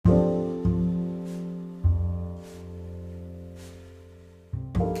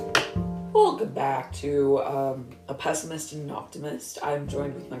welcome back to A Pessimist and an Optimist. I'm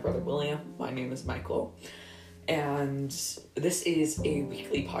joined with my brother William. My name is Michael. And this is a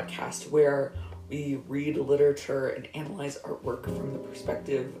weekly podcast where we read literature and analyze artwork from the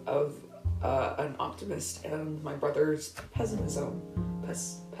perspective of an optimist and my brother's pessimism.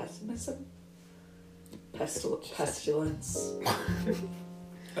 Pessimism? Pestilence.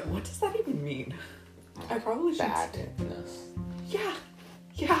 What does that even mean? I probably should say it. Yeah.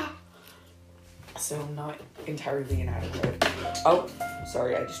 So I'm not entirely inadequate. Oh,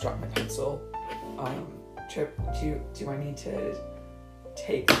 sorry, I just dropped my pencil. Trip, do I need to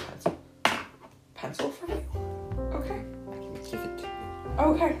take the pencil from you? Okay. I can give it to you.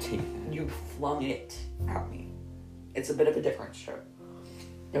 Okay. You flung it at me. It's a bit of a difference, Trip.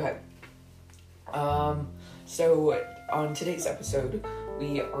 Go ahead. So on today's episode,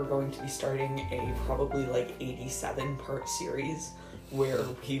 we are going to be starting a probably 87-part series where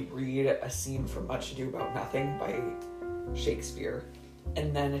we read a scene from Much Ado About Nothing by Shakespeare,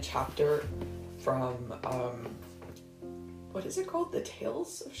 and then a chapter from, what is it called? The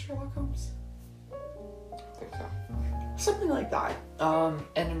Tales of Sherlock Holmes? I think so. Something like that. And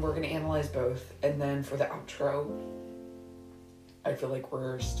then we're going to analyze both, and then for the outro, I feel like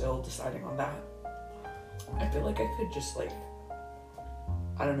we're still deciding on that. I feel like I could just,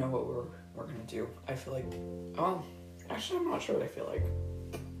 I don't know what we're going to do. I feel like, actually, I'm not sure what I feel like.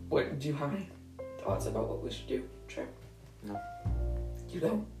 What, do you have any thoughts about what we should do, Trip? No. You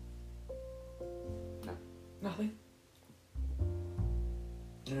don't? No. Nothing?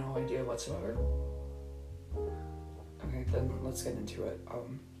 No idea whatsoever? Okay, then let's get into it.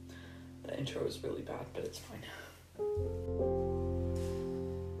 The intro is really bad, but it's fine.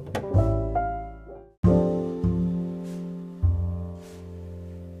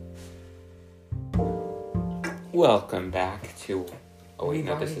 Welcome back to... Oh wait,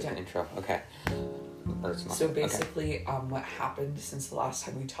 no, this is done. an intro. Okay. So basically, what happened since the last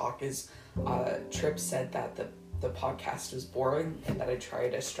time we talked is Tripp said that the podcast was boring and that I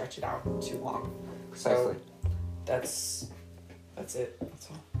tried to stretch it out too long. So that's it. That's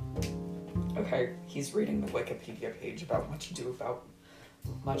all. Okay, he's reading the Wikipedia page about Much Ado About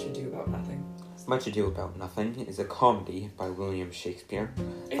Nothing. Much Ado About Nothing is a comedy by William Shakespeare.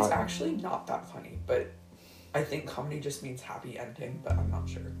 It's actually not that funny, but I think comedy just means happy ending, but I'm not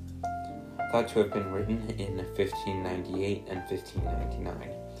sure. Thought to have been written in 1598 and 1599.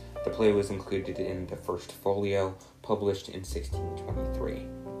 The play was included in the First Folio, published in 1623.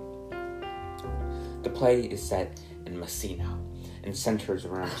 The play is set in Messina and centers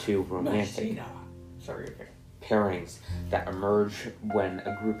around two romantic pairings that emerge when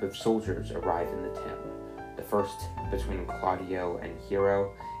a group of soldiers arrive in the town. The first, between Claudio and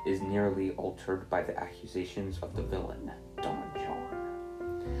Hero, is nearly altered by the accusations of the villain, Don John.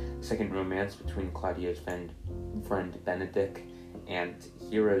 The second romance between Claudio's friend Benedict and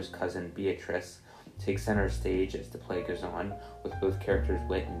Hero's cousin Beatrice takes center stage as the play goes on, with both characters'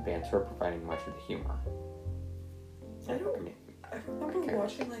 wit and banter providing much of the humor. I remember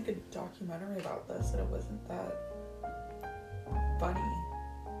watching a documentary about this and it wasn't that funny.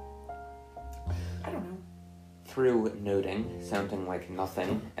 I don't know. Through noting, sounding like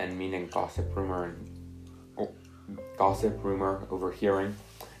nothing, and meaning gossip, rumor, overhearing,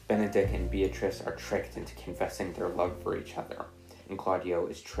 Benedict and Beatrice are tricked into confessing their love for each other, and Claudio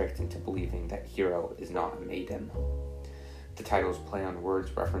is tricked into believing that Hero is not a maiden. The title's play on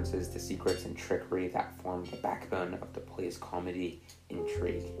words references the secrets and trickery that form the backbone of the play's comedy,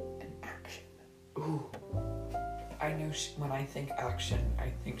 intrigue, and action. Ooh. I know when I think action,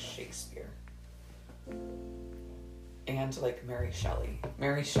 I think Shakespeare. And Mary Shelley.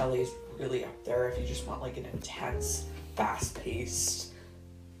 Mary Shelley is really up there if you just want an intense, fast-paced,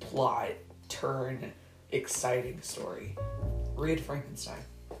 plot, turn, exciting story. Read Frankenstein.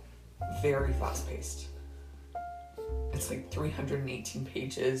 Very fast-paced. It's 318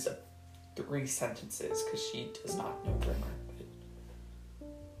 pages of 3 sentences because she does not know grammar.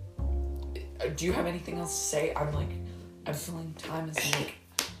 But do you have anything else to say? I'm feeling time is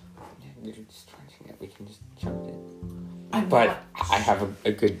You're just trying to get, we can just jump in. I have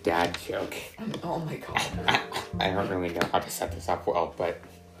a good dad joke. Oh my god. I don't really know how to set this up well, but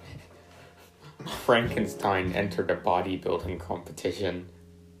Frankenstein entered a bodybuilding competition.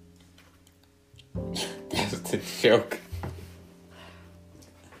 That's the joke.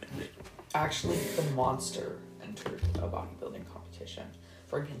 Actually, the monster entered a bodybuilding competition.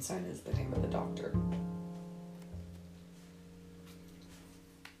 Frankenstein is the name of the doctor.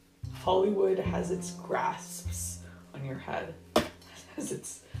 Hollywood has its grasps on your head. Has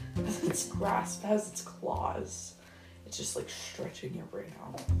its grasp, has its claws. It's just stretching your brain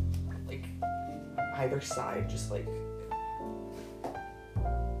out. like either side, just like.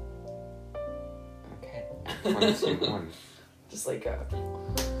 Okay. On scene 1. Just like a.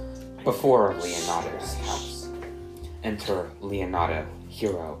 Before Leonato's house. Enter Leonato,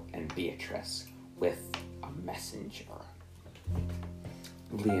 Hero, and Beatrice with a messenger.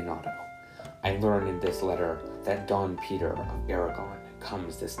 Leonato, I learn in this letter that Don Peter of Aragon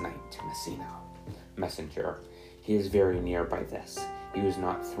comes this night to Messina. Messenger, he is very near by this. He was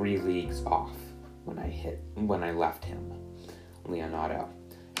not 3 leagues off when I left him. Leonato,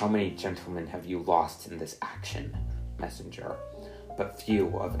 how many gentlemen have you lost in this action? Messenger, but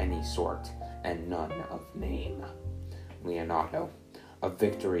few of any sort, and none of name. Leonato, a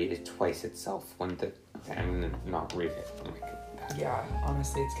victory is twice itself when the... Okay, I'm gonna not read it. Yeah,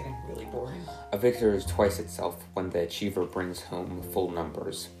 honestly, it's getting really boring. A victory is twice itself when the achiever brings home full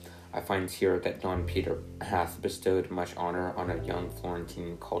numbers. I find here that Don Peter hath bestowed much honor on a young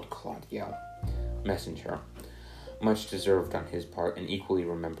Florentine called Claudio. Messenger, much deserved on his part and equally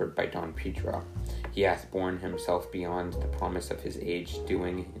remembered by Don Pedro. He hath borne himself beyond the promise of his age,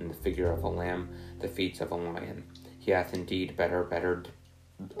 doing, in the figure of a lamb, the feats of a lion. He hath indeed bettered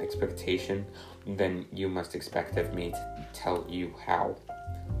expectation than you must expect of me to tell you how.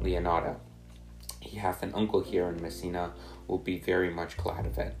 Leonato, he hath an uncle here in Messina, will be very much glad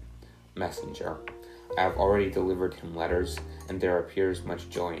of it. Messenger, I have already delivered him letters, and there appears much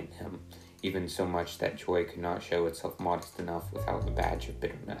joy in him, even so much that joy could not show itself modest enough without a badge of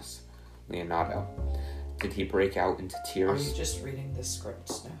bitterness. Leonato, did he break out into tears? Are you just reading the script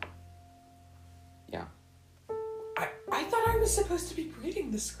now? Yeah. I thought I was supposed to be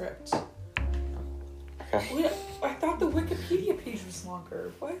reading the script. Okay. Wait, I thought the Wikipedia page was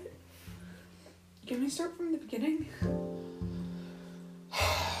longer. What? Can we start from the beginning?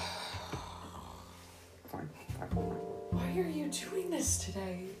 Fine. Why are you doing this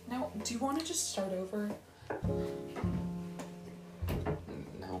today? Now, do you want to just start over?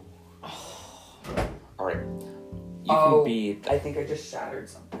 No. Alright. You can be... I think I just shattered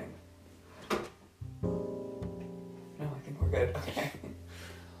something. No, I think we're good. Okay.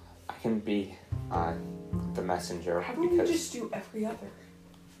 I can be the messenger. How about we just do every other?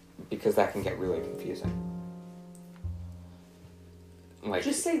 Because that can get really confusing. Like,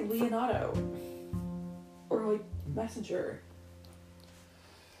 just say Leonato. Or like messenger.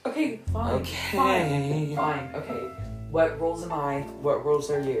 Okay, fine. Okay. Fine. Okay. What roles am I? What roles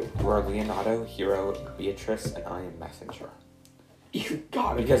are you? You are Leonato, Hero, Beatrice, and I am messenger. You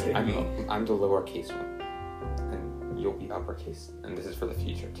got it. Because I'm the lowercase one. And you'll be uppercase. And this is for the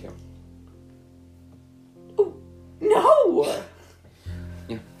future too. Oh, no!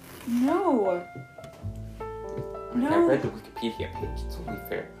 Yeah. No. No. I read the Wikipedia page. It's only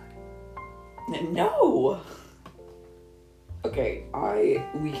fair. No. Okay,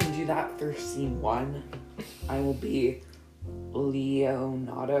 we can do that for scene 1. I will be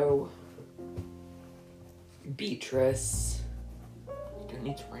Leonato, Beatrice. You don't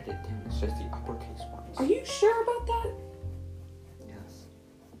need to write it down. It's just the uppercase ones. Are you sure about that? Yes.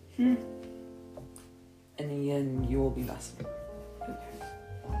 And then you will be messing. Okay.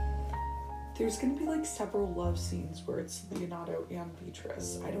 There's gonna be like several love scenes where it's Leonato and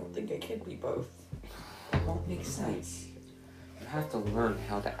Beatrice. I don't think it can be both. It won't make sense. You have to learn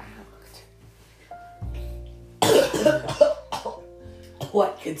how to act.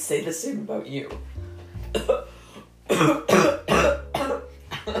 What could say the same about you?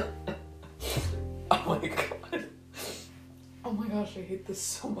 Oh my god. Oh my gosh, I hate this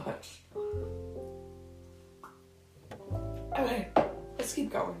so much. Okay, let's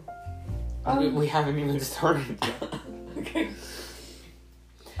keep going. We haven't even started yet. Okay.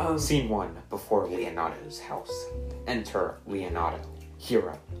 Scene 1, before Leonato's house. Enter Leonato,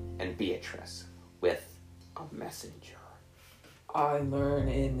 Hero, and Beatrice with a messenger. I learn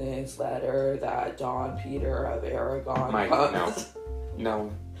in this letter that Don Peter of Aragon... Mike,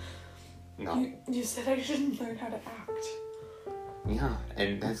 no. You said I shouldn't learn how to act. Yeah,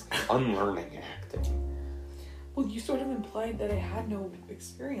 and that's unlearning acting. Well, you sort of implied that I had no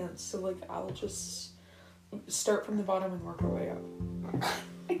experience, so, like, I'll just start from the bottom and work our way up.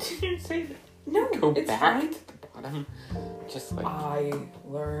 I didn't say that. No, Go it's back fine. to the bottom. Just like... I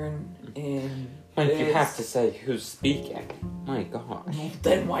learn in Mike, this... you have to say who's speaking. My gosh.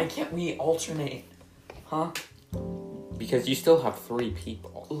 Then why can't we alternate? Huh? Because you still have 3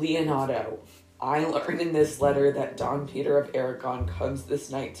 people. Leonato, I learn in this letter that Don Peter of Aragon comes this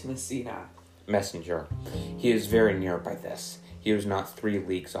night to Messina. Messenger, he is very near by this. He was not 3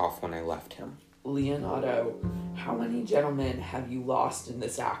 leagues off when I left him. Leonato, how many gentlemen have you lost in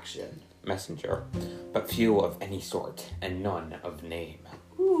this action? Messenger, but few of any sort, and none of name.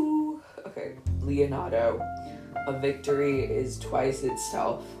 Ooh. Okay, Leonardo. A victory is twice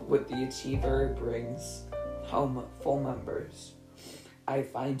itself. What the achiever brings home full members. I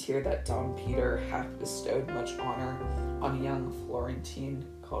find here that Don Peter hath bestowed much honor on a young Florentine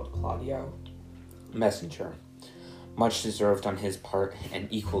called Claudio. Messenger. Much deserved on his part, and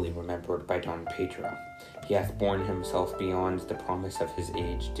equally remembered by Don Pedro. He hath borne himself beyond the promise of his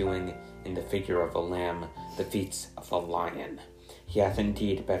age, doing, in the figure of a lamb, the feats of a lion. He hath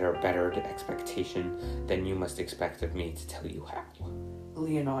indeed bettered expectation than you must expect of me to tell you how.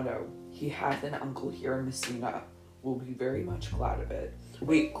 Leonardo. He hath an uncle here in Messina. Will be very much glad of it.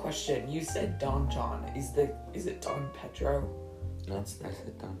 Wait, question. You said Don John. Is it Don Pedro? No, I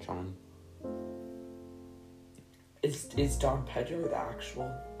said Don John. Is Don Pedro the actual?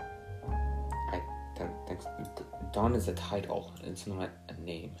 I don't think so. Don is a title. It's not a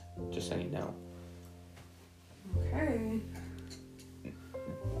name. Just so you know. Okay.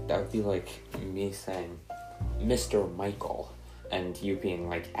 That would be like me saying Mr. Michael, and you being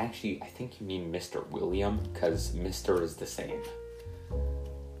like, actually, I think you mean Mr. William, because Mr. is the same.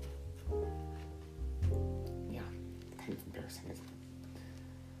 Yeah, kind of embarrassing, isn't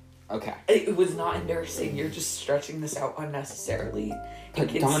it? Okay. It was not embarrassing. You're just stretching this out unnecessarily.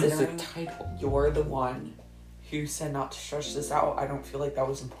 But Don is a title. You're the one who said not to stretch this out. I don't feel like that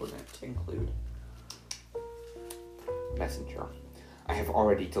was important to include. Messenger. I have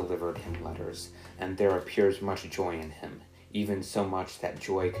already delivered him letters, and there appears much joy in him, even so much that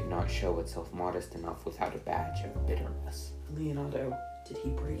joy could not show itself modest enough without a badge of bitterness. Leonardo, did he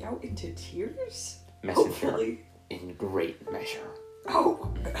break out into tears? Messenger. Hopefully. In great measure.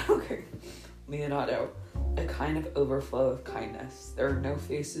 Oh, okay. Leonardo, a kind of overflow of kindness. There are no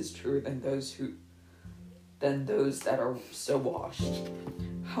faces truer than those that are so washed.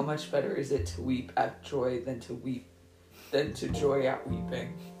 How much better is it to weep at joy than to joy at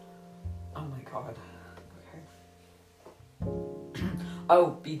weeping? Oh my god. Okay.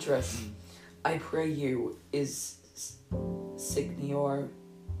 Oh, Beatrice, I pray you, is Signor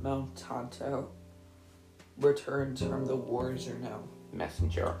Montanto returned from the wars or no?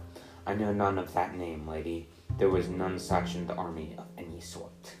 Messenger. I know none of that name, lady. There was none such in the army of any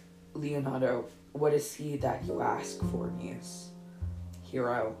sort. Leonardo, what is he that you ask for, niece?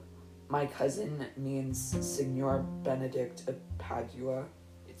 Hero, my cousin means Signor Benedict of Padua.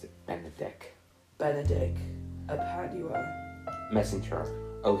 It's Benedict. Benedict of Padua. Messenger.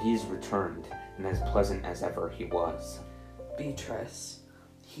 Oh, he's returned, and as pleasant as ever he was. Beatrice,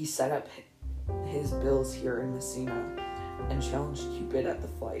 he set up his bills here in Messina and challenged Cupid at the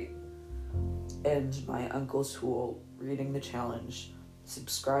flight. And my uncle Toole, reading the challenge,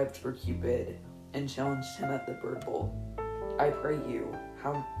 subscribed for Cupid and challenged him at the Bird Bowl. I pray you,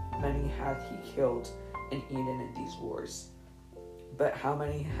 how many hath he killed and eaten in these wars? But how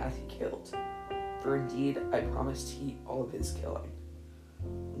many hath he killed? For indeed I promised he all of his killing.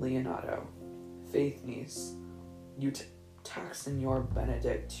 Leonardo, faith niece, you tax Signor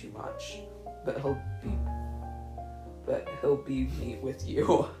Benedict too much, but he'll be meet with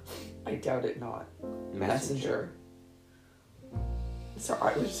you. I doubt it not. Messenger. So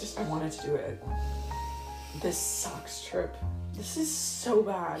I wanted to do it. This sucks, Trip. This is so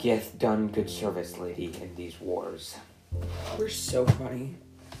bad. He hath done good service, lady, in these wars. We're so funny.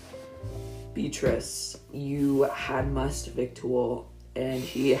 Beatrice, you had must victual, and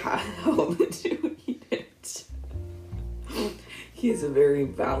he had help to eat it. He is a very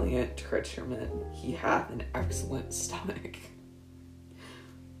valiant treacherman. He hath an excellent stomach.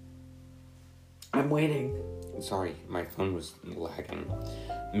 I'm waiting. Sorry, my phone was lagging.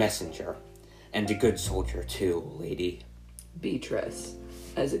 Messenger. And a good soldier, too, lady. Beatrice,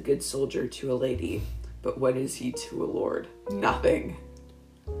 as a good soldier to a lady, but what is he to a lord? Nothing.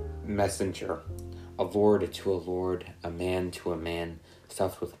 Messenger. A lord to a lord, a man to a man,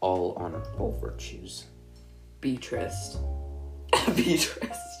 stuffed with all honorable virtues. Beatrice.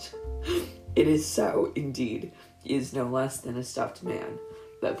 Beatrice. It is so, indeed. He is no less than a stuffed man.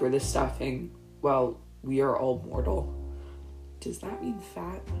 But for the stuffing, well, we are all mortal. Does that mean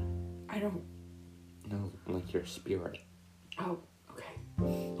fat? I don't... No, like your spirit. Oh, okay.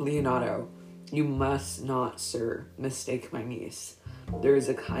 Leonardo, you must not, sir, mistake my niece. There is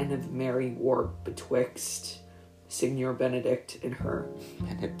a kind of merry warp betwixt Signor Benedict and her.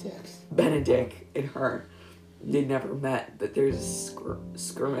 Benedict and her. They never met, but there's a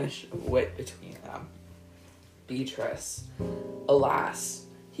skirmish of wit between them. Beatrice. Alas,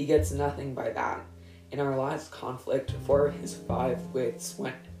 he gets nothing by that. In our last conflict, 4 of his 5 wits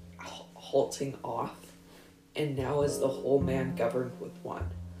went halting off, and now is the whole man governed with 1,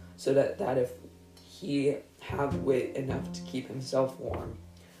 so that if he have wit enough to keep himself warm,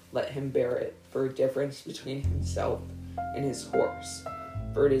 let him bear it, for a difference between himself and his horse,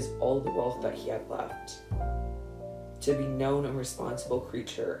 for it is all the wealth that he had left. To be known a responsible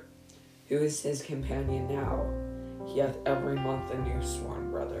creature, who is his companion now? He hath every month a new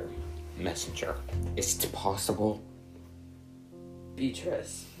sworn brother. Messenger, is it possible?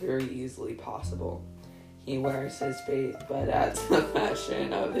 Beatrice, very easily possible. He wears his faith, but at the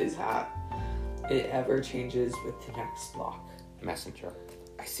fashion of his hat, it ever changes with the next block. Messenger,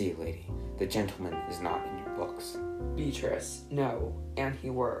 I see, lady. The gentleman is not in your books. Beatrice, no, and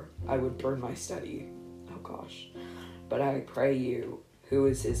he were. I would burn my study. Oh gosh. But I pray you, who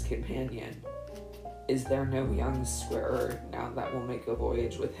is his companion? Is there no young squarer now that will make a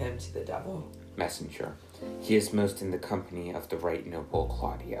voyage with him to the devil? Messenger, he is most in the company of the right noble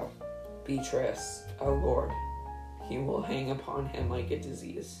Claudio. Beatrice, O Lord, he will hang upon him like a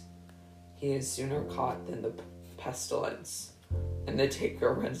disease. He is sooner caught than the pestilence, and the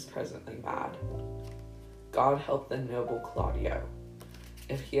taker runs presently mad. God help the noble Claudio.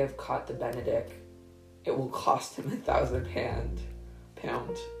 If he have caught the Benedict, it will cost him 1,000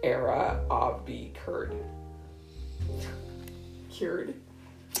 pound era ob be cured.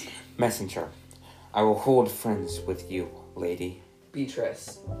 Messenger, I will hold friends with you, lady.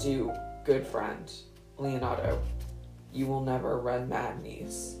 Beatrice, do, good friend. Leonardo, you will never run mad,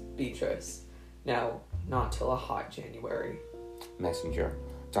 niece. Beatrice, no, not till a hot January. Messenger,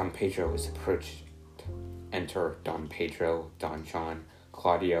 Don Pedro is approached. Enter Don Pedro, Don John,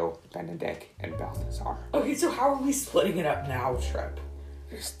 Claudio, Benedict, and Balthazar. Okay, so how are we splitting it up now, Trip?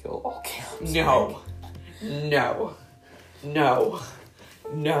 They're still all camps. No.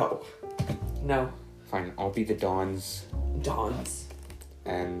 Fine, I'll be the Dons. Dons.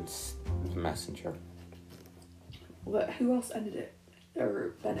 And the Messenger. What? Who else ended it?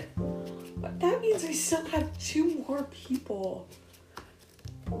 Or Bennett? But that means I still have 2 more people.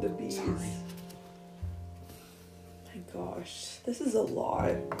 The bees. Sorry. My gosh, this is a lot.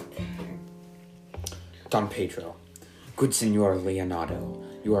 Okay. Don Pedro. Good Senor Leonardo,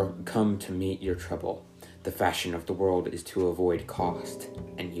 you are come to meet your trouble. The fashion of the world is to avoid cost,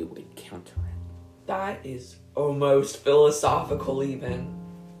 and you encounter it. That is almost philosophical even.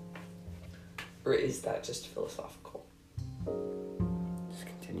 Or is that just philosophical? Just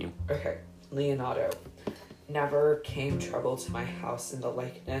continue. Okay, Leonardo. Never came trouble to my house in the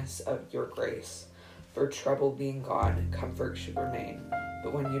likeness of your grace. For trouble being gone, comfort should remain.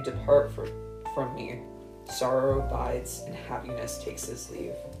 But when you depart from me, sorrow abides and happiness takes his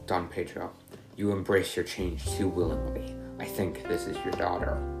leave. Don Pedro, you embrace your change too willingly. I think this is your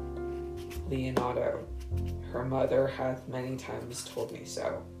daughter. Leonardo, her mother hath many times told me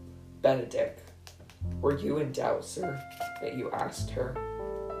so. Benedict, were you in doubt, sir, that you asked her?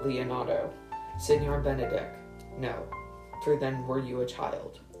 Leonardo, Signor Benedict, no, for then were you a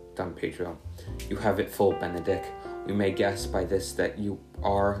child. Don Pedro, you have it full, Benedict. We may guess by this that you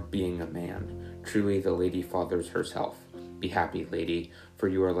are being a man. Truly the lady fathers herself. Be happy, lady, for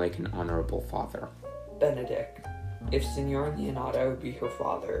you are like an honorable father. Benedict, if Signor Leonardo be her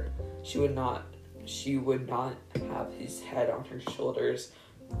father, she would not have his head on her shoulders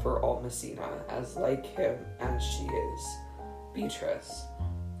for all Messina, as like him as she is. Beatrice,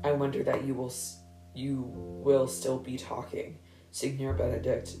 I wonder that you will still be talking. Signor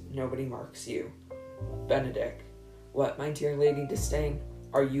Benedict, nobody marks you. Benedict, what, my dear Lady Disdain?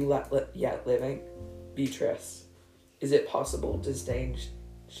 Are you yet living? Beatrice, is it possible Disdain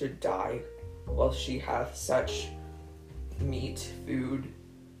should die while she hath such meat food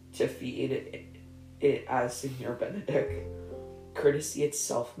to feed it as Signor Benedict? Courtesy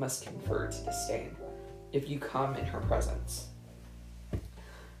itself must confer to Disdain, if you come in her presence.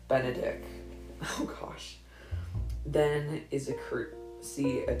 Benedict, oh gosh. Then is a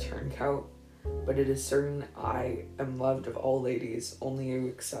courtesy a turncoat, but it is certain I am loved of all ladies, only you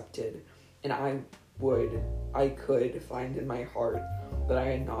excepted, and I could find in my heart that I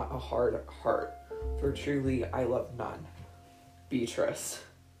had not a hard heart, for truly I love none. Beatrice,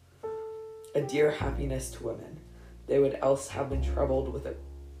 a dear happiness to women, they would else have been troubled with a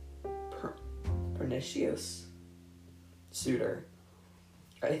pernicious suitor.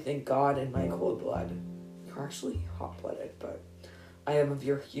 I thank God in my cold blood. You're actually hot-blooded, but I am of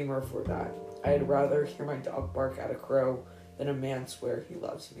your humor for that. I'd rather hear my dog bark at a crow than a man swear he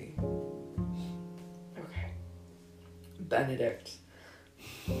loves me. Okay. Benedict.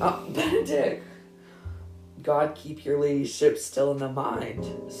 Benedict! God keep your ladyship still in the mind,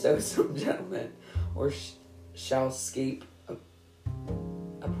 so some gentleman, or shall escape a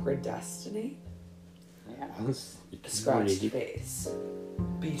predestinate? Yes. Scratched face.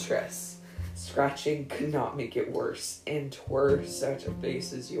 Beatrice. Scratching could not make it worse, and 'twere such a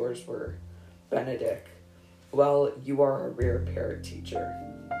face as yours were. Benedict. Well, you are a rare parrot teacher.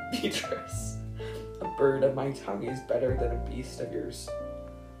 Beatrice. A bird of my tongue is better than a beast of yours.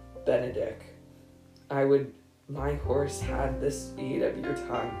 Benedict. My horse had the speed of your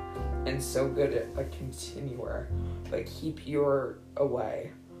tongue, and so good a continuer, but keep your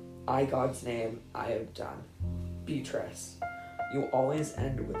away. I, God's name, I have done. Beatrice. You always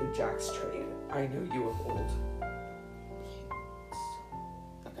end with a jack's trade. I know you of old.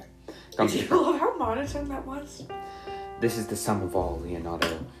 Okay. Did you love how monotone that was? This is the sum of all,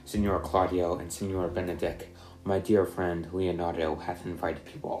 Leonardo, Signor Claudio, and Signor Benedict. My dear friend Leonardo hath invited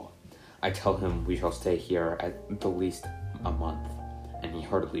you all. I tell him we shall stay here at the least a month, and he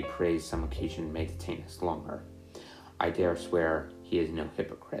heartily prays some occasion may detain us longer. I dare swear he is no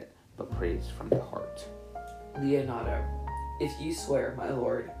hypocrite, but prays from the heart. Leonardo, if you swear, my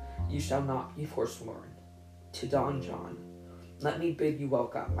lord, you shall not be forsworn. To Don John, let me bid you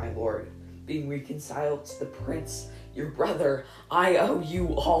welcome, my lord. Being reconciled to the prince, your brother, I owe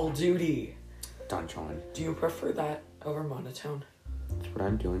you all duty. Don John. Do you prefer that over monotone? That's what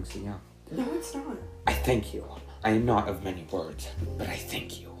I'm doing, so yeah. No, it's not. I thank you. I am not of many words, but I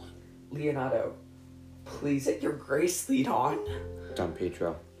thank you. Leonardo, please at your grace lead on. Don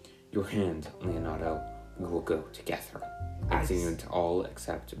Pedro, your hand, Leonardo, we will go together. Exeunt all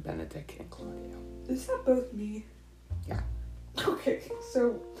except Benedict and Claudio. Is that both me? Yeah. Okay,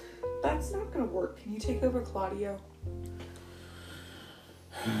 so that's not gonna work. Can you take over Claudio?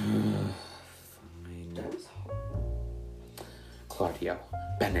 Fine. That was hard. Claudio,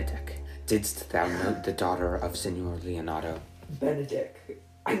 Benedict, didst thou note the daughter of Signor Leonardo? Benedict,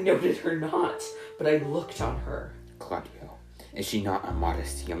 I noted her not, but I looked on her. Claudio, is she not a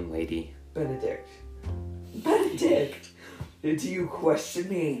modest young lady? Benedict, do you question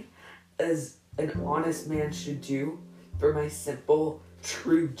me as an honest man should do for my simple,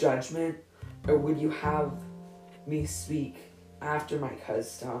 true judgment, or would you have me speak after my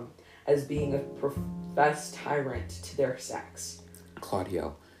custom as being a professed tyrant to their sex?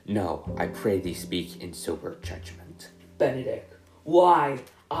 Claudio, no, I pray thee speak in sober judgment. Benedict, why?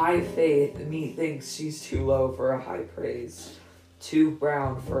 I, faith, methinks she's too low for a high praise, too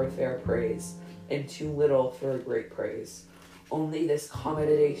brown for a fair praise, and too little for a great praise. Only this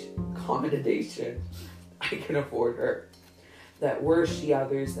commendation I can afford her, that were she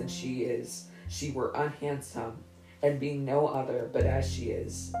others than she is, she were unhandsome, and being no other but as she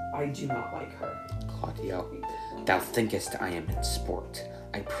is, I do not like her. Claudio, thou thinkest I am in sport.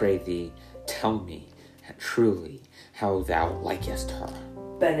 I pray thee, tell me truly how thou likest her.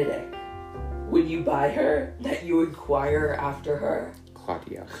 Benedict, would you buy her, that you inquire after her?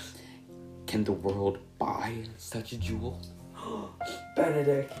 Claudio, can the world buy such a jewel?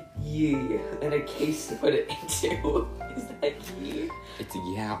 Benedict, ye, and a case to put it into. Is that ye? It's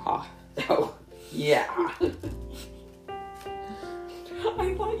yeah. Oh, yeah.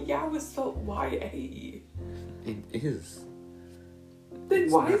 I thought yeah was spelled Y-A-E. It is. Then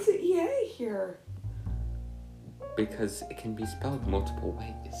It's why not. is it E-A here? Because it can be spelled multiple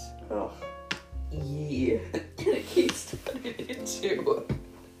ways. Oh, ye, and a case to put it into.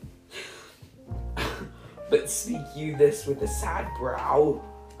 But speak you this with a sad brow,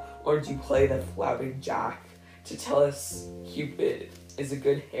 or do you play the flouting jack to tell us Cupid is a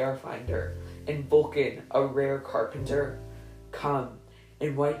good hair finder, and Vulcan a rare carpenter? Come,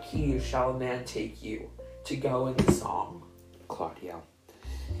 in what key shall a man take you to go in the song? Claudio,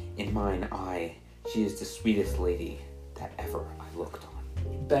 in mine eye, she is the sweetest lady that ever I looked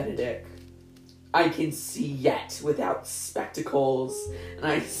on. Benedict, I can see yet without spectacles, and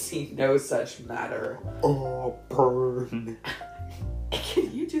I see no such matter. Oh, burn.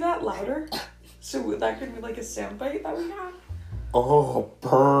 Can you do that louder? So that could be like a soundbite that we have? Oh,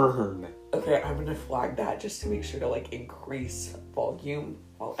 burn. Okay, I'm gonna flag that just to make sure to like increase volume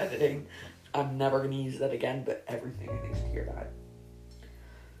while editing. I'm never gonna use that again, but everything needs to hear that.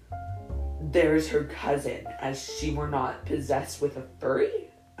 There's her cousin, as she were not possessed with a fury.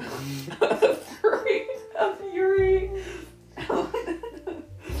 A fury.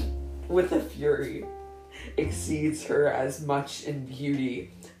 With a fury. Exceeds her as much in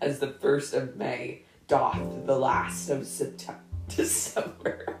beauty as the 1st of May doth the last of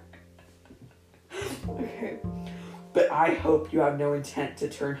December. Okay. But I hope you have no intent to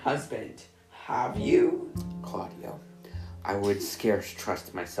turn husband. Have you? Claudio, I would scarce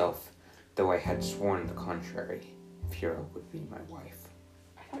trust myself, though I had sworn the contrary, if Hero would be my wife.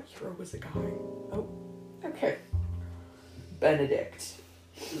 I thought Hero was a guy. Oh, okay. Benedict.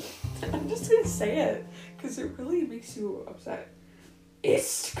 I'm just gonna say it, because it really makes you upset.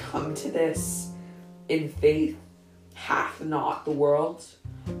 Is't come to this? In faith hath not the world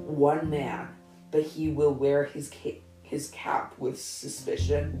one man, but he will wear his cap with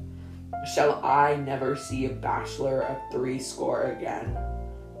suspicion. Shall I never see a bachelor of 80 again?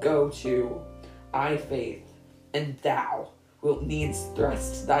 Go to, I faith, and thou wilt needs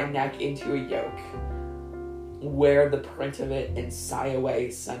thrust thy neck into a yoke. Wear the print of it and sigh away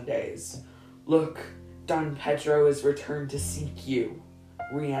Sundays. Look, Don Pedro is returned to seek you.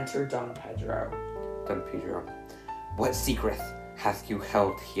 Re-enter Don Pedro. Don Pedro. What secret hath you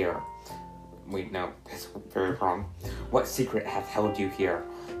held here? Wait, no, that's very wrong. What secret hath held you here,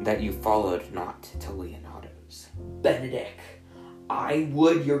 that you followed not to Leonardo's? Benedict, I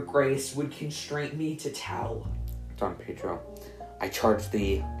would your grace would constrain me to tell. Don Pedro. I charge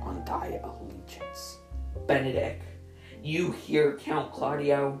thee on thy allegiance. Benedict, you hear, Count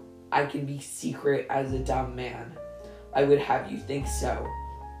Claudio? I can be secret as a dumb man. I would have you think so.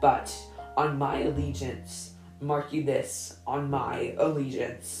 But on my allegiance, mark you this, on my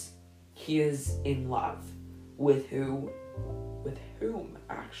allegiance, he is in love. With who? With whom,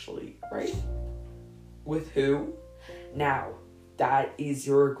 actually, right? With who? Now, that is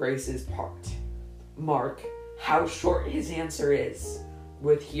your grace's part. Mark how short his answer is.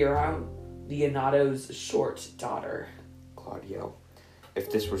 With Hero, Leonardo's short daughter. Claudio.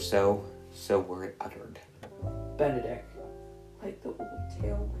 If this were so, so were it uttered. Benedict. Like the old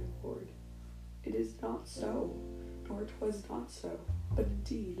tale, my lord. It is not so, nor 'twas not so, but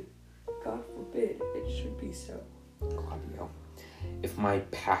indeed, God forbid it should be so. Claudio. If my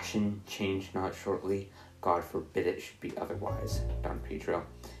passion change not shortly, God forbid it should be otherwise. Don Pedro.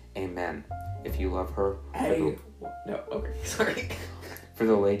 Amen. If you love her... Sorry. For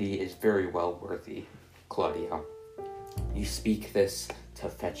the lady is very well worthy. Claudio. You speak this to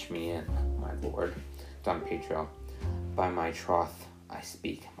fetch me in, my lord. Don Pedro. By my troth, I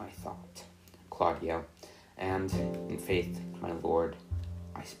speak my thought. Claudio. And, in faith, my lord,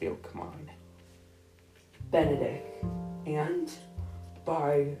 I spoke mine. Benedict. And,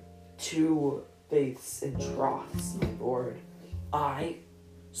 by two faiths and troths, my lord, I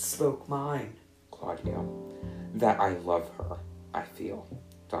spoke mine. Claudio. That I love her, I feel.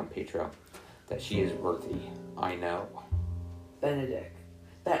 Don Pedro. That she is worthy, I know. Benedict.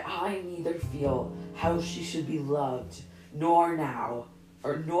 That I neither feel how she should be loved, nor know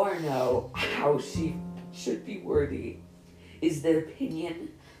how she should be worthy. Is the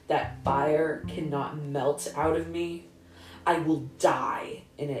opinion that fire cannot melt out of me? I will die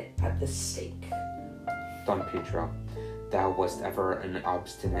in it at the stake. Don Pedro. Thou wast ever an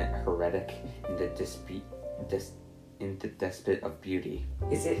obstinate heretic in the despot of beauty.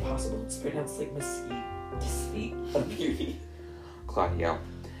 Is it possible it's pronounced like mesquite? Despite of beauty. Claudio.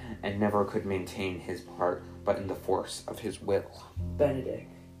 And never could maintain his part but in the force of his will.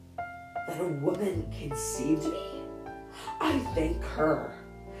 Benedict. That a woman conceived me? I thank her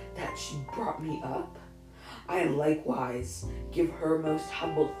that she brought me up. I likewise give her most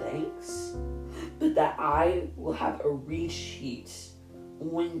humble thanks. But that I will have a reed sheet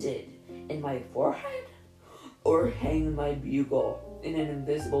winded in my forehead, or hang my bugle in an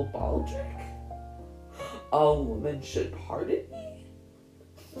invisible baldric? A woman should pardon me?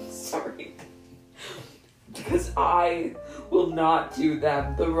 Sorry. Because I will not do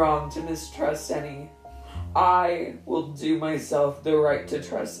them the wrong to mistrust any. I will do myself the right to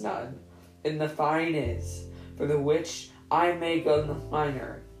trust none. And the fine is, for the which I may go the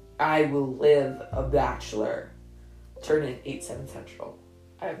finer, I will live a bachelor. Turn in 8/7 Central.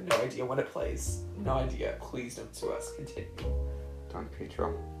 I have no idea when it plays. No idea. Please don't sue us. Continue. Don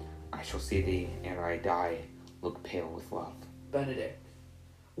Pedro. I shall see thee ere I die, look pale with love. Benedict.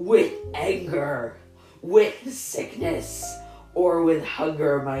 With anger, with sickness, or with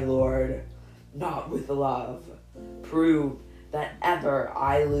hunger, my lord, not with love. Prove that ever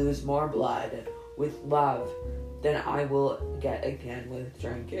I lose more blood with love than I will get again with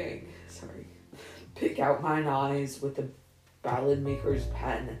drinking. Sorry. Pick out mine eyes with the ballad maker's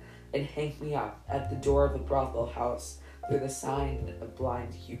pen, and hang me up at the door of the brothel house through the sign of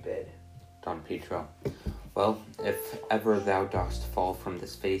blind Cupid. Don Pedro. Well, if ever thou dost fall from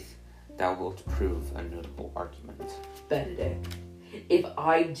this faith, thou wilt prove a notable argument. Benedict. If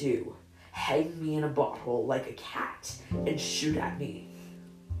I do, hang me in a bottle like a cat and shoot at me.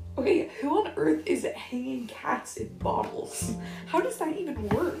 Okay, who on earth is hanging cats in bottles? How does that even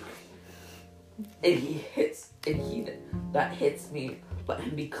work? And he that hits me, let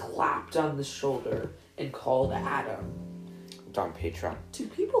him be clapped on the shoulder and called Adam. Don Pedro. Do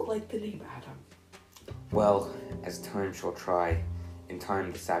people like the name Adam? Well, as time shall try, in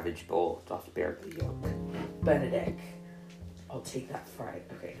time the savage bull doth bear the yoke. Benedict. I'll take that fright.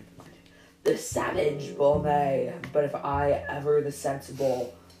 Okay, never mind. The savage bull may, but if I ever the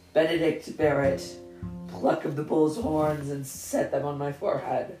sensible Benedict bear it, pluck of the bull's horns and set them on my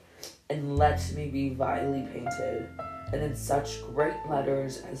forehead, and let me be vilely painted, and in such great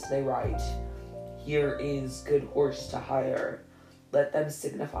letters as they write, here is good horse to hire. Let them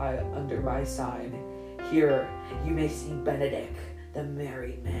signify under my sign, here you may see Benedict, the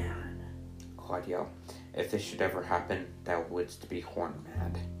merry man. Claudio, if this should ever happen, thou wouldst be horn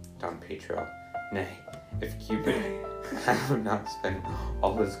mad. Don Pedro, nay, if Cupid have not spent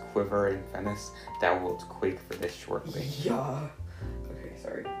all his quiver in Venice, thou wilt quake for this shortly. Yeah. Okay,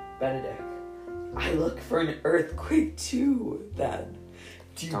 sorry. Benedict, I look for an earthquake too, then.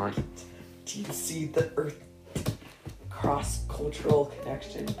 Do you see the earth cross-cultural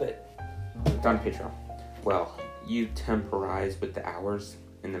connection, but... Don Pedro, well, you temporize with the hours.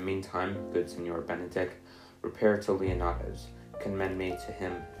 In the meantime, good Signor Benedict, repair to Leonato's, commend me to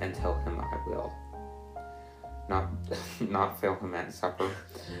him, and tell him I will not fail him at supper,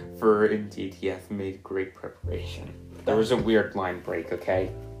 for indeed he hath made great preparation. There was a weird line break,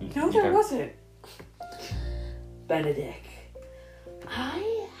 okay? No, there wasn't. Benedict,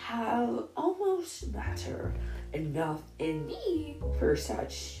 I have almost matter enough in me for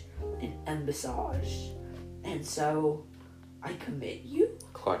such an embassage, and so I commit you,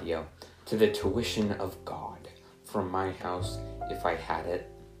 Claudio, to the tuition of God, from my house, if I had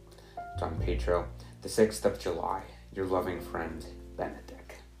it. Don Pedro, the 6th of July, your loving friend,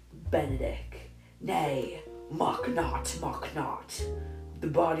 Benedict. Benedict, nay, mock not. The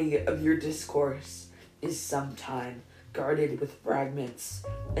body of your discourse is sometime guarded with fragments,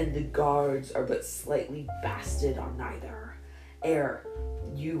 and the guards are but slightly basted on neither. Ere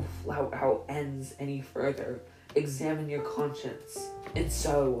you flout out ends any further, examine your conscience, and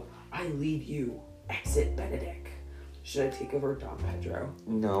so I leave you. Exit Benedict. Should I take over Don Pedro?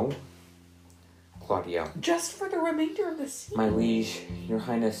 No. Claudio. Just for the remainder of the scene. My liege, your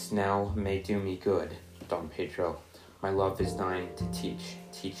highness now may do me good. Don Pedro, my love is thine to teach.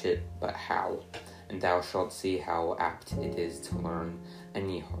 Teach it, but how? And thou shalt see how apt it is to learn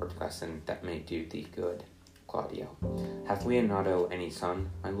any hard lesson that may do thee good. Claudio. Hath Leonato any son,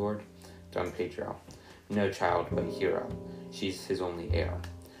 my lord? Don Pedro. No child, but Hero. She's his only heir.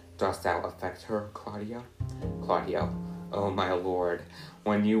 Dost thou affect her, Claudio? Claudio. Oh, my lord,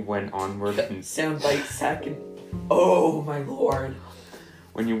 when you went onward and... Soundbite second. Oh, my lord.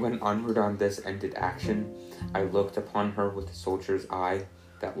 When you went onward on this ended action, I looked upon her with a soldier's eye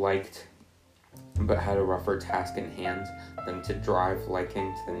that liked, but had a rougher task in hand than to drive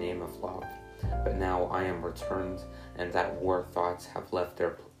liking to the name of love. But now I am returned, and that war thoughts have left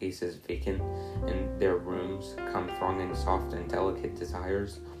their places vacant, and their rooms come thronging soft and delicate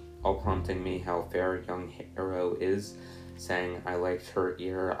desires, all prompting me how fair young Hero is, saying I liked her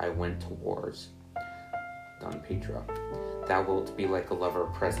ere I went to wars. Don Pedro, thou wilt be like a lover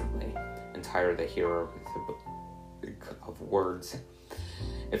presently, and tire the hero of words.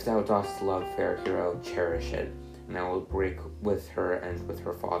 If thou dost love fair Hero, cherish it, and I will break with her and with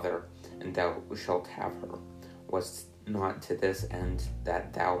her father, and thou shalt have her. Was not to this end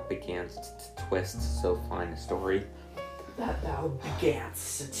that thou beganst to twist so fine a story? That thou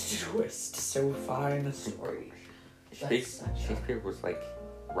beganst to twist so fine a story. Shakespeare was like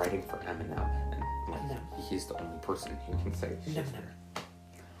writing for Eminem, and he's the only person who can say Shakespeare.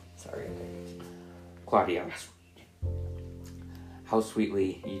 Sorry. Claudio, how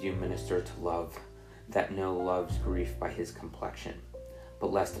sweetly you do minister to love, that no loves grief by his complexion.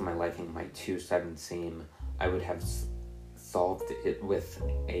 But lest my liking might too sudden seem, I would have solved it with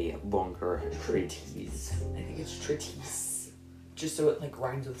a longer treatise. I think it's treatise. Just so it like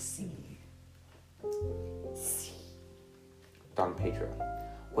rhymes with C. Don Pedro,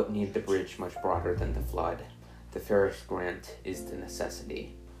 what need the bridge much broader than the flood? The fairest grant is the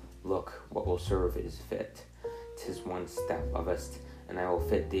necessity. Look, what will serve is fit. 'Tis once thou lovest, and I will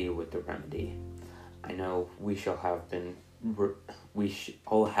fit thee with the remedy. I know we shall have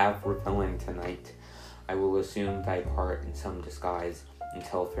all have repelling tonight. I will assume thy part in some disguise, and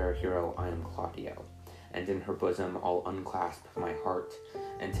tell fair Hero I am Claudio, and in her bosom I'll unclasp my heart,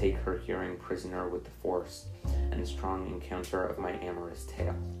 and take her hearing prisoner with the force and strong encounter of my amorous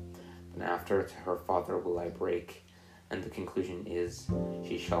tale. Then after to her father will I break, and the conclusion is,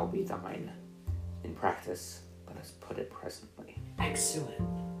 she shall be thine. In practice, let us put it presently. Excellent.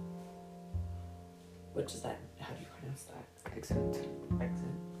 What does that, how do you pronounce that? Excellent.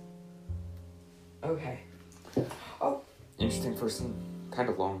 Excellent. Okay. Oh. Interesting first scene. Kind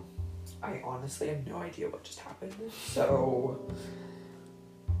of long. I honestly have no idea what just happened, so...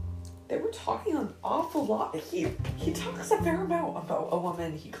 they were talking an awful lot. He talks a fair amount about a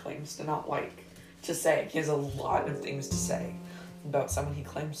woman he claims to not like to say. He has a lot of things to say about someone he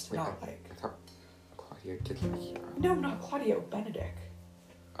claims to not like. I thought Claudio did like Hero. No, not Claudio, Benedict.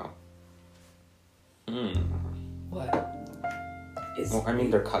 Oh. What? Well, I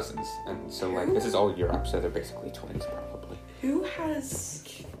mean, they're cousins, and so, like, this is all Europe, so they're basically twins, probably. Who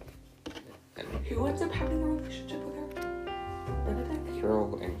ends up having a relationship with her? Benedict?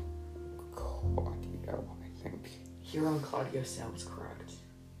 Hero and Claudio, I think. Hero and Claudio sounds correct.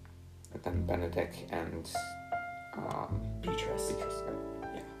 And then Benedict and, Beatrice.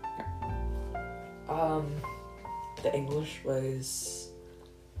 Yeah. The English was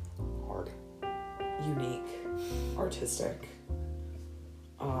Hard. unique, artistic.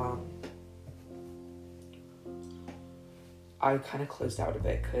 I kind of closed out of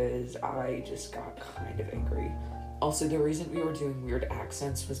it because I just got kind of angry. Also, the reason we were doing weird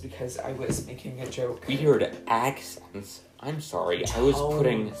accents was because I was making a joke. Weird accents? I'm sorry, I was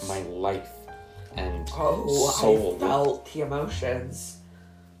putting my life and soul. I felt the emotions.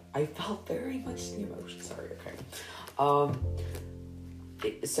 I felt very much the emotions. Sorry, okay.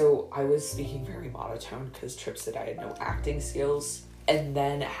 So I was speaking very monotone because Tripp said I had no acting skills. And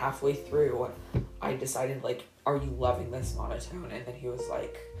then halfway through, I decided, like, are you loving this monotone? And then he was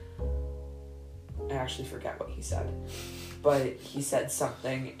like, I actually forget what he said. But he said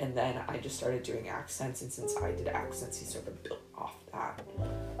something, and then I just started doing accents. And since I did accents, he sort of built off that.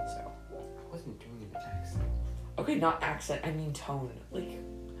 So I wasn't doing an accent. Okay, not accent, I mean tone. Like,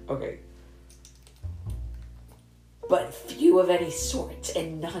 okay. But few of any sort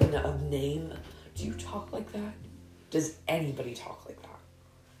and none of name. Do you talk like that? Does anybody talk like that?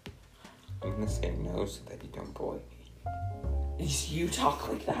 I'm gonna say no so that you don't bully me. You talk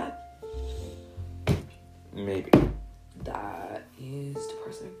like that? Maybe. That is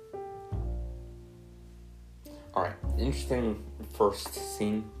depressing. Alright, interesting first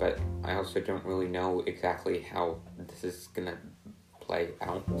scene, but I also don't really know exactly how this is gonna play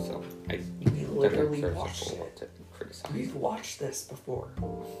out, so I literally watched it. To criticize. We've watched this before.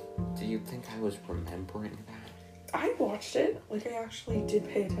 Do you think I was remembering that? I watched it. Like, I actually did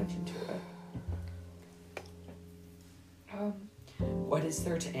pay attention to it. What is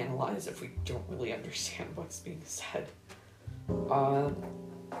there to analyze if we don't really understand what's being said?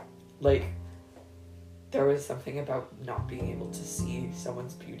 Like, there was something about not being able to see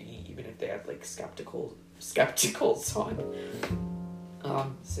someone's beauty, even if they had, like, skepticals on.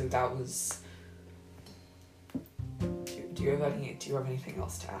 So that was... Do you have anything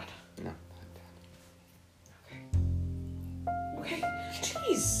else to add? No. Okay.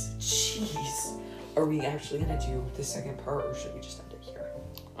 Jeez. Are we actually gonna do the second part, or should we just end it here?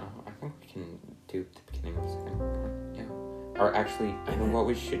 I think we can do the beginning of the second part. Yeah. Or actually, I know what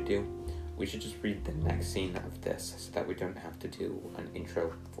we should do. We should just read the next scene of this so that we don't have to do an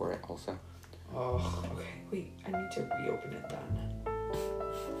intro for it also. Oh, okay. Wait, I need to reopen it then.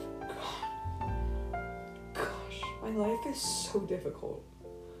 Gosh, my life is so difficult.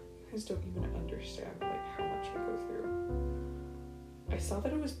 You guys don't even understand, like, how much I go through. I saw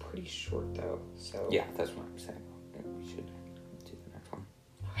that it was pretty short, though, so... Yeah, that's what I'm saying. We should do the next one.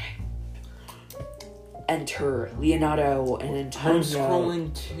 Okay. Enter Leonardo and Antonio. I'm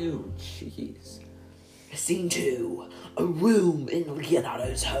scrolling too. Jeez. Scene 2. A room in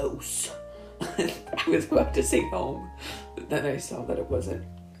Leonardo's house. I was about to say home, but then I saw that it wasn't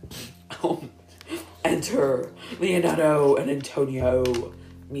home. Enter Leonardo and Antonio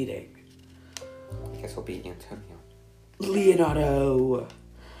meeting. I guess I'll be Antonio. Leonardo.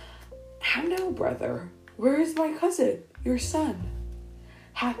 How now, brother? Where is my cousin, your son?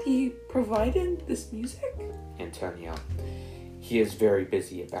 Hath he provided this music? Antonio. He is very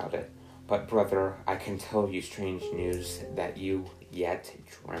busy about it. But, brother, I can tell you strange news that you yet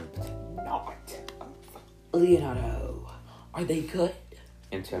dreamt not of. Leonardo. Are they good?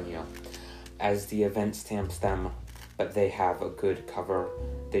 Antonio. As the event stamps them, but they have a good cover,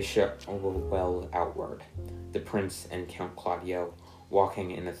 they show well outward. The prince and Count Claudio,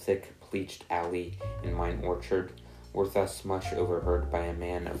 walking in a thick pleached alley in mine orchard, were thus much overheard by a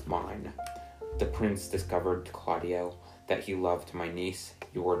man of mine. The prince discovered to Claudio that he loved my niece,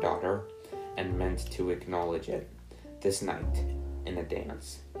 your daughter, and meant to acknowledge it this night in a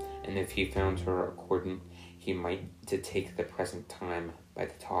dance. And if he found her accordant, he might to take the present time by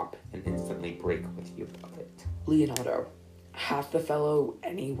the top and instantly break with you of it. Leonardo, hath the fellow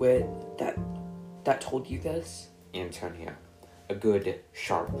any wit that told you this? Antonio, a good,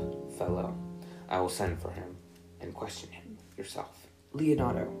 sharp fellow. I will send for him and question him yourself.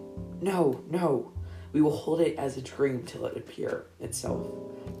 Leonardo, no. We will hold it as a dream till it appear itself.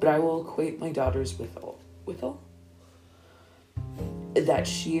 But I will acquaint my daughters withal, that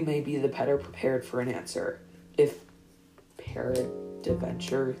she may be the better prepared for an answer, if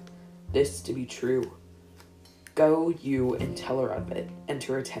peradventure this to be true. Go you and tell her of it,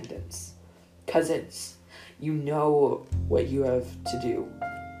 enter attendance. Cousins, you know what you have to do.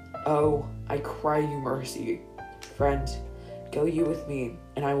 Oh, I cry you mercy. Friend, go you with me,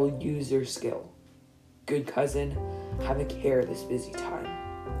 and I will use your skill. Good cousin, have a care this busy time.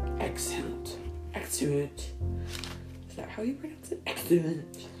 Excellent. Excellent. Is that how you pronounce it?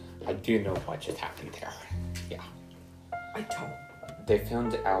 Excellent. I do know what just happened there. Yeah. I don't. They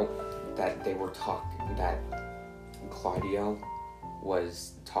found out that that Claudio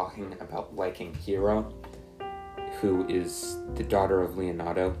was talking about liking Hero, who is the daughter of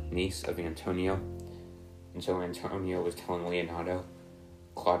Leonardo, niece of Antonio. And so Antonio was telling Leonardo,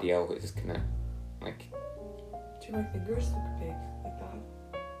 Claudio is gonna, Do my fingers look big like that?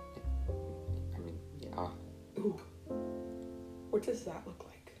 I mean, yeah. Ooh. What does that look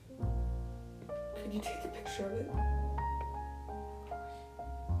like? Could you take a picture of it?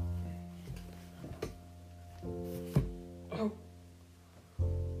 Oh.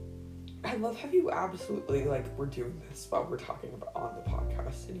 I love how you absolutely, we're doing this while we're talking about on the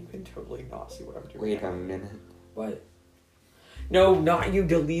podcast, and you can totally not see what I'm doing. Wait a minute. What? No, not you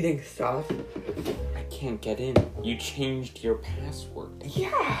deleting stuff. I can't get in. You changed your password.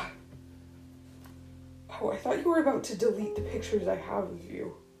 Yeah. Oh, I thought you were about to delete the pictures I have of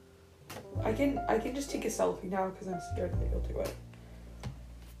you. I can just take a selfie now because I'm scared that you'll do it.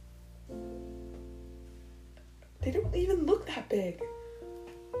 They don't even look that big.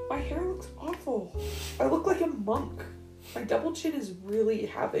 My hair looks awful. I look like a monk. My double chin is really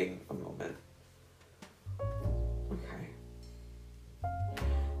having a moment. Okay.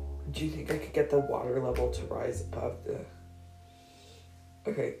 Do you think I could get the water level to rise above the...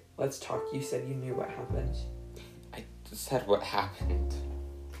 Okay, let's talk. You said you knew what happened. I said what happened.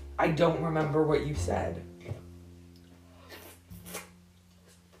 I don't remember what you said.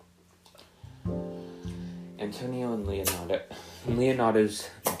 Antonio and Leonardo. Leonardo's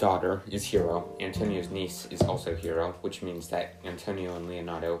daughter is Hero. Antonio's niece is also Hero, which means that Antonio and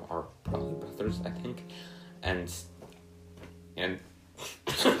Leonardo are probably brothers, I think. And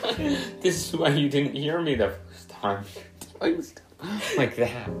this is why you didn't hear me the first time. Like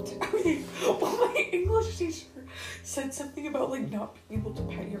that. Okay, well, my English teacher said something about not being able to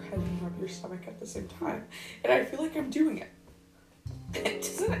pat your head and rub your stomach at the same time, and I feel like I'm doing it.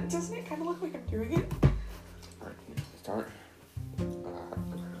 Doesn't it kind of look like I'm doing it? Alright, start.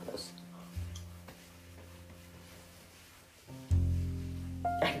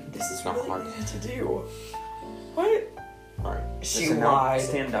 This is not really hard easy to do. What? Alright. She So now lied.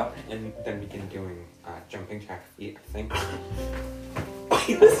 stand up and then begin doing jumping jack feet, I think.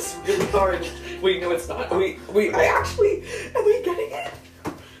 Wait, this is really hard. Wait, no, it's not. Wait, I actually... Am I getting it?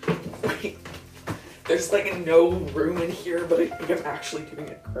 Wait. There's no room in here, but I think I'm actually doing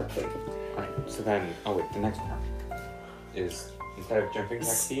it correctly. Alright, so then... Oh wait, the next part is, instead of jumping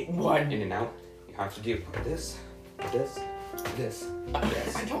jack feet, One. in and out, you have to do this. Yes.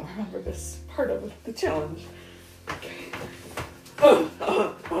 I don't remember this part of the challenge. Okay.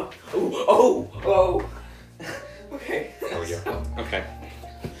 Okay. There we go. Okay.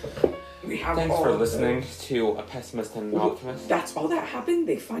 We have Thanks all for of listening those. to A Pessimist and an Optimist. That's all that happened?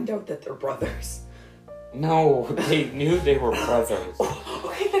 They find out that they're brothers. No, they knew they were brothers.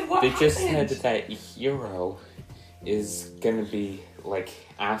 Okay, then what They happened? just said that Hero is gonna be,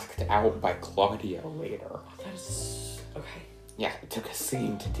 asked out by Claudio later. That's... Okay. Yeah, it took a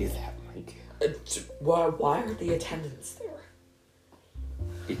scene to do that, Mike. Why are the attendants there?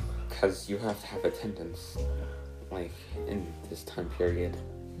 Because you have to have attendance, in this time period.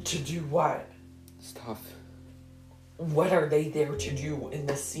 To do what? Stuff. What are they there to do in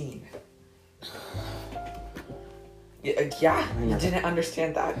this scene? Yeah, you didn't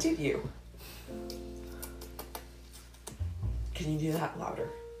understand that, did you? Can you do that louder?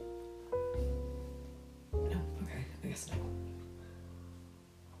 No? Okay, I guess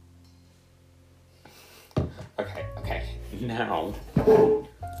no. Okay. Now,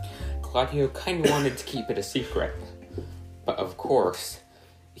 Claudio kind of wanted to keep it a secret, but of course,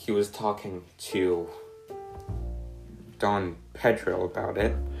 he was talking to Don Pedro about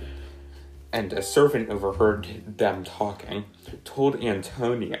it, and a servant overheard them talking, told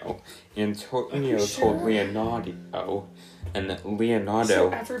Antonio. Antonio told Leonardo, and Leonardo... So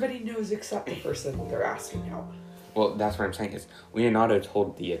everybody knows except the person they're asking out. Well, that's what I'm saying is Leonardo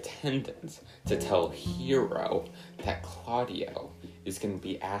told the attendants to tell Hero that Claudio is going to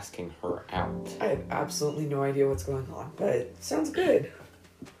be asking her out. I have absolutely no idea what's going on, but it sounds good.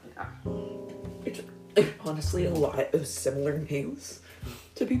 Yeah. It's honestly a lot of similar names,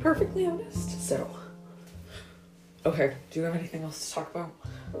 to be perfectly honest. So, okay, do you have anything else to talk about?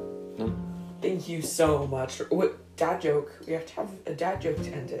 No. Thank you so much. What dad joke? We have to have a dad joke to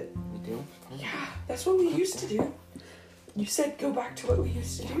end it. We do? Yeah, that's what we used to do. You said go back to what we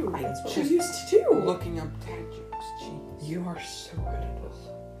used to do. That's what we used to do. Looking up dad jokes, jeez. You are so good at this.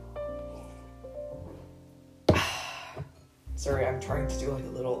 Sorry, I'm trying to do like a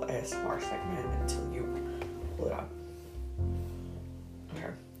little ASMR segment until you pull it up.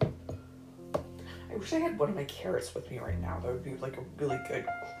 Okay. I wish I had one of my carrots with me right now. That would be like a really good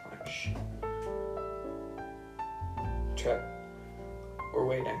crunch. Trip. We're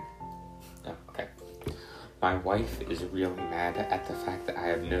waiting. Oh, okay. My wife is really mad at the fact that I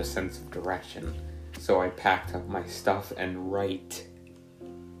have no sense of direction, so I packed up my stuff and write.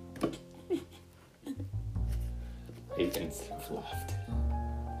 Ravens have left.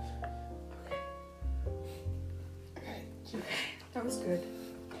 Okay. That was good.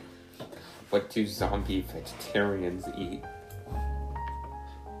 What do zombie vegetarians eat?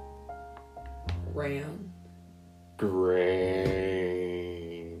 Ram. Grains.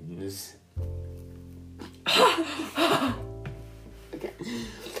 Okay.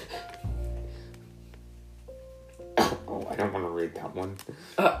 Oh, I don't want to read that one.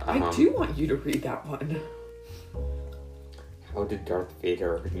 I do want you to read that one. How did Darth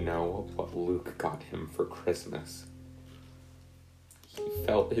Vader know what Luke got him for Christmas? He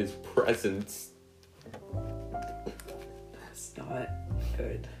felt his presence. That's not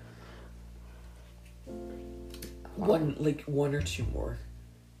good. One or two more.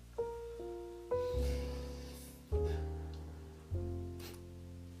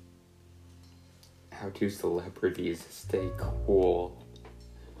 How do celebrities stay cool?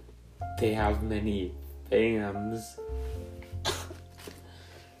 They have many fans.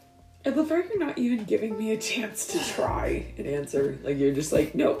 I love how you're not even giving me a chance to try an answer. Like, you're just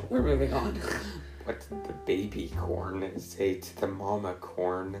like, no, we're moving on. What did the baby corn say to the mama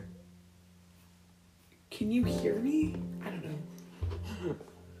corn? Can you hear me? I don't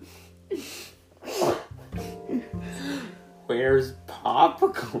know. Where's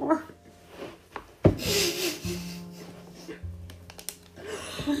popcorn?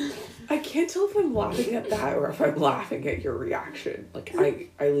 I can't tell if I'm laughing at that or if I'm laughing at your reaction. Like,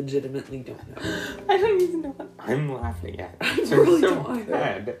 I legitimately don't know. I don't even know what I'm laughing at. I really so don't either.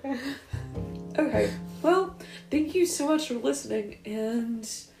 bad. Okay, well, thank you so much for listening, and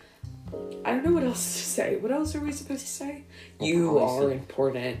I don't know what else to say. What else are we supposed to say? Well, You obviously. are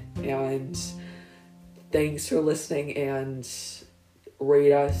important, and thanks for listening, and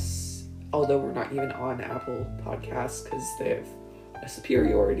rate us, although we're not even on Apple Podcasts, because they have a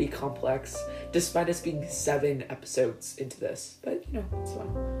superiority complex, despite us being 7 episodes into this. But, you know, it's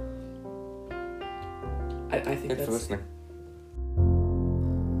fine. I think Thanks that's... for listening.